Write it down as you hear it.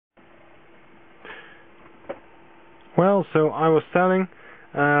Well, so I was telling,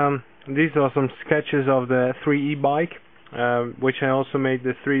 these are some sketches of the 3E bike, which I also made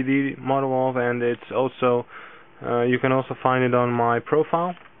the 3D model of, and it's also, you can also find it on my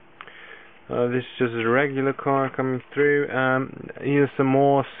profile. This is just a regular car coming through. Here's some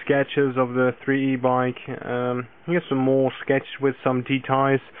more sketches of the 3E bike. Here's some more sketches with some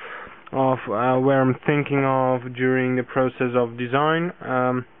details of where I'm thinking of during the process of design.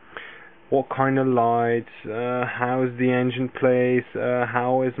 What kind of lights, how is the engine placed,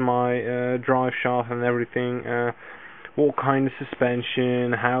 how is my drive shaft and everything, what kind of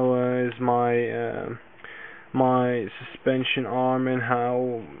suspension, how is my my suspension arm and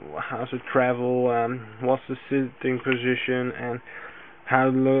how's it travel, what's the sitting position, and how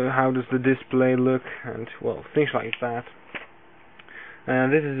does the display look, and well, things like that.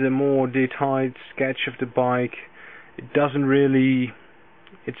 And this is a more detailed sketch of the bike. It doesn't really,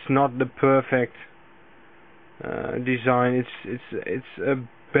 it's not the perfect design. It's a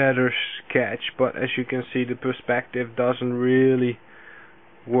better sketch, but as you can see, the perspective doesn't really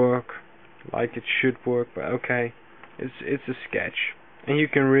work like it should work. But okay, it's a sketch, and you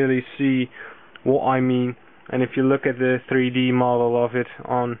can really see what I mean. And if you look at the 3D model of it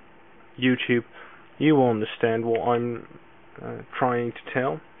on YouTube, you will understand what I'm trying to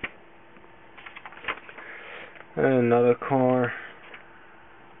tell. Another car.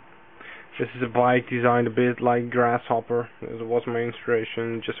 This is a bike designed a bit like Grasshopper. This was my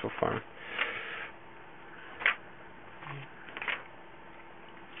inspiration, just for fun.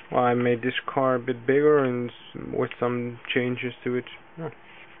 Well, I made this car a bit bigger and with some changes to it.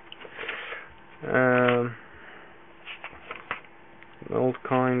 An old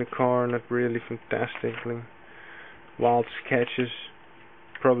kind of car, not really fantastically. Wild sketches,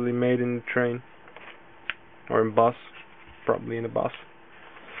 probably made in the train or in bus, probably in a bus.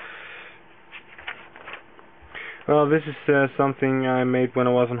 Well, this is something I made when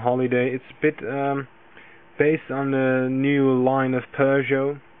I was on holiday. It's a bit based on the new line of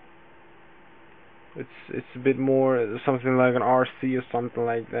Peugeot. It's a bit more something like an RC or something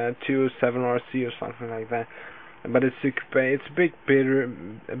like that, 207 RC or something like that. But it's a coupe. It's a bit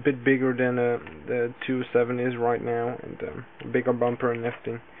bigger than the 207 is right now, and a bigger bumper and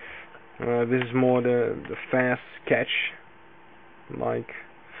everything. This is more the fast sketch like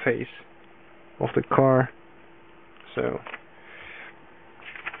face of the car. So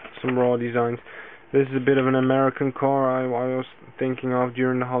some raw designs. This is a bit of an American car I was thinking of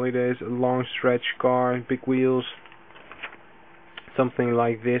during the holidays. A long stretch car, big wheels, something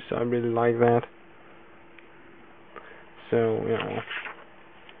like this. I really like that. So, you know,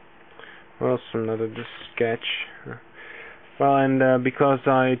 well, some another just sketch. Well, and because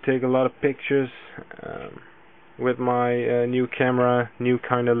I take a lot of pictures with my new camera, new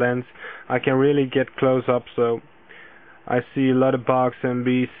kind of lens, I can really get close up. So I see a lot of bugs and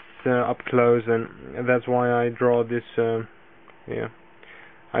beasts up close, and that's why I draw this. Yeah,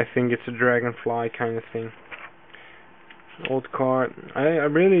 I think it's a dragonfly kind of thing. Old car. I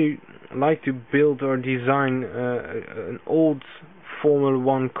really like to build or design an old Formula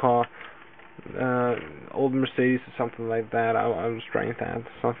 1 car, old Mercedes or something like that. I was trying that,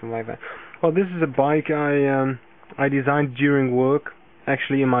 something like that. Well, this is a bike I designed during work,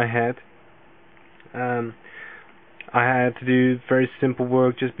 actually in my head. I had to do very simple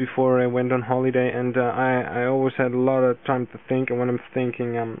work just before I went on holiday, and I always had a lot of time to think, and when I'm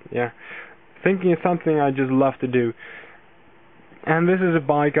thinking, thinking is something I just love to do. And this is a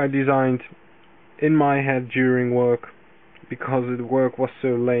bike I designed in my head during work, because the work was so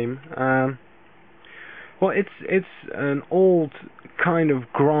lame. Well, it's an old kind of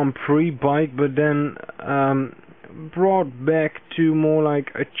Grand Prix bike, but then brought back to more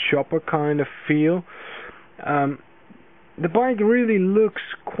like a chopper kind of feel. The bike really looks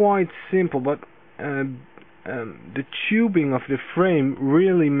quite simple, but the tubing of the frame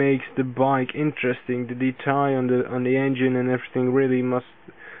really makes the bike interesting. The detail on the engine and everything really must,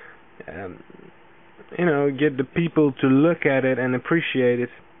 you know, get the people to look at it and appreciate it.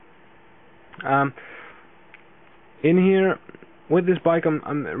 In here, with this bike,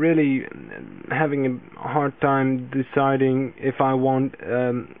 I'm really having a hard time deciding if I want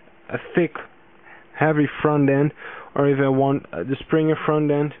a thick, heavy front end, or if I want the Springer front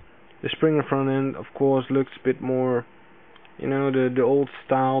end. The Springer front end, of course, looks a bit more, you know, the old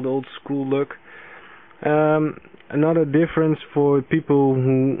style, the old school look. Another difference for people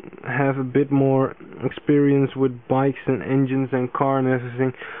who have a bit more experience with bikes and engines and car and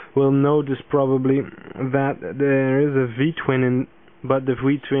everything will notice probably that there is a V-twin, but the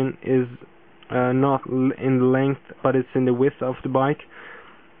V-twin is not in length, but it's in the width of the bike.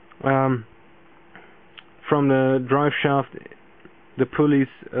 from the drive shaft the pulleys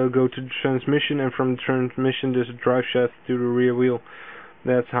go to the transmission, and from the transmission there's a drive shaft to the rear wheel.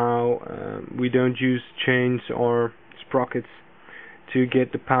 That's how we don't use chains or sprockets to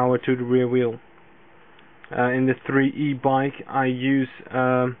get the power to the rear wheel. In the 3E bike I use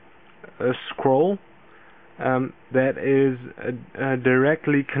a scroll that is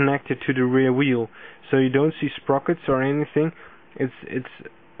directly connected to the rear wheel, so you don't see sprockets or anything.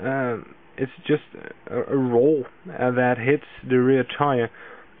 It's just a roll that hits the rear tire,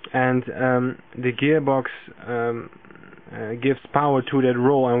 and the gearbox gives power to that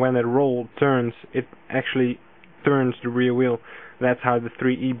roll, and when that roll turns, it actually turns the rear wheel. That's how the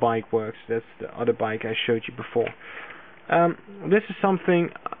 3E bike works. That's the other bike I showed you before. This is something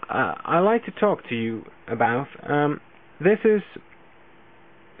I like to talk to you about. This is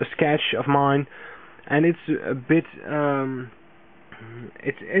a sketch of mine, and it's a bit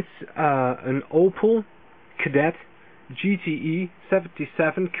it's an Opel Kadett GTE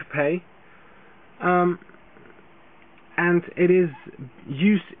 77 Coupe, and it is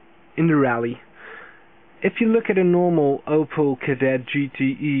used in the rally. If you look at a normal Opel Kadett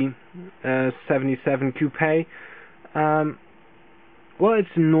GTE 77 Coupe, well, it's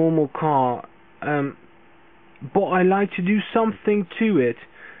a normal car, but I like to do something to it,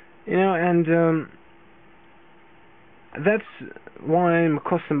 you know, and that's why I'm a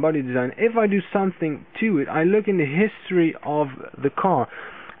custom body designer. If I do something to it, I look in the history of the car,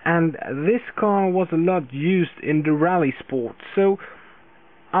 and this car was a lot used in the rally sport, so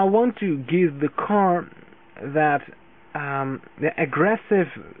I want to give the car that the aggressive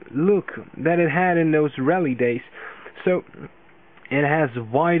look that it had in those rally days. So it has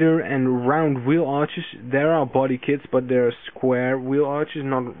wider and round wheel arches. There are body kits, but they're square wheel arches,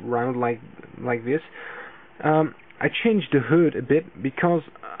 not round like this. I changed the hood a bit because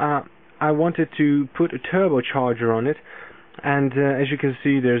I wanted to put a turbocharger on it, and as you can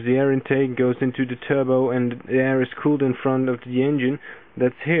see, there's the air intake goes into the turbo, and the air is cooled in front of the engine.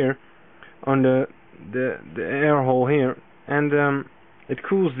 That's here on the air hole here, and it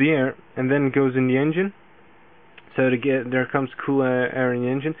cools the air and then goes in the engine. So there comes cool air in the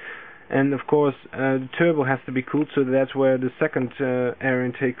engine, and of course the turbo has to be cooled, so that's where the second air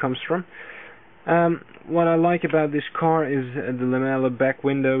intake comes from. What I like about this car is the lamella back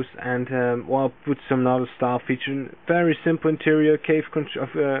windows, and well, I'll put some other style feature. Very simple interior, cave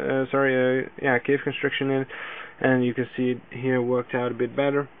construction in it, and you can see it here worked out a bit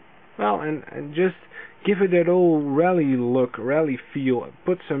better. Well, and just give it that old rally look, rally feel.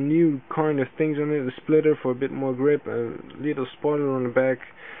 Put some new kind of things on it, a splitter for a bit more grip, a little spoiler on the back,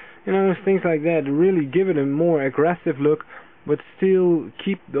 you know, things like that. Really give it a more aggressive look, but still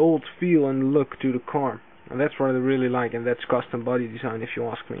keep the old feel and look to the car. And that's what I really like, and that's custom body design, if you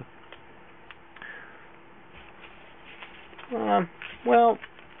ask me. Well,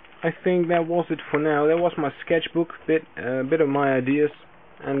 I think that was it for now. That was my sketchbook, a bit of my ideas,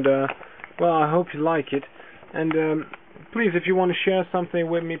 and well, I hope you like it. And please, if you want to share something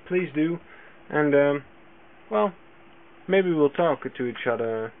with me, please do. And well, maybe we'll talk to each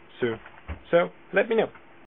other soon. So let me know.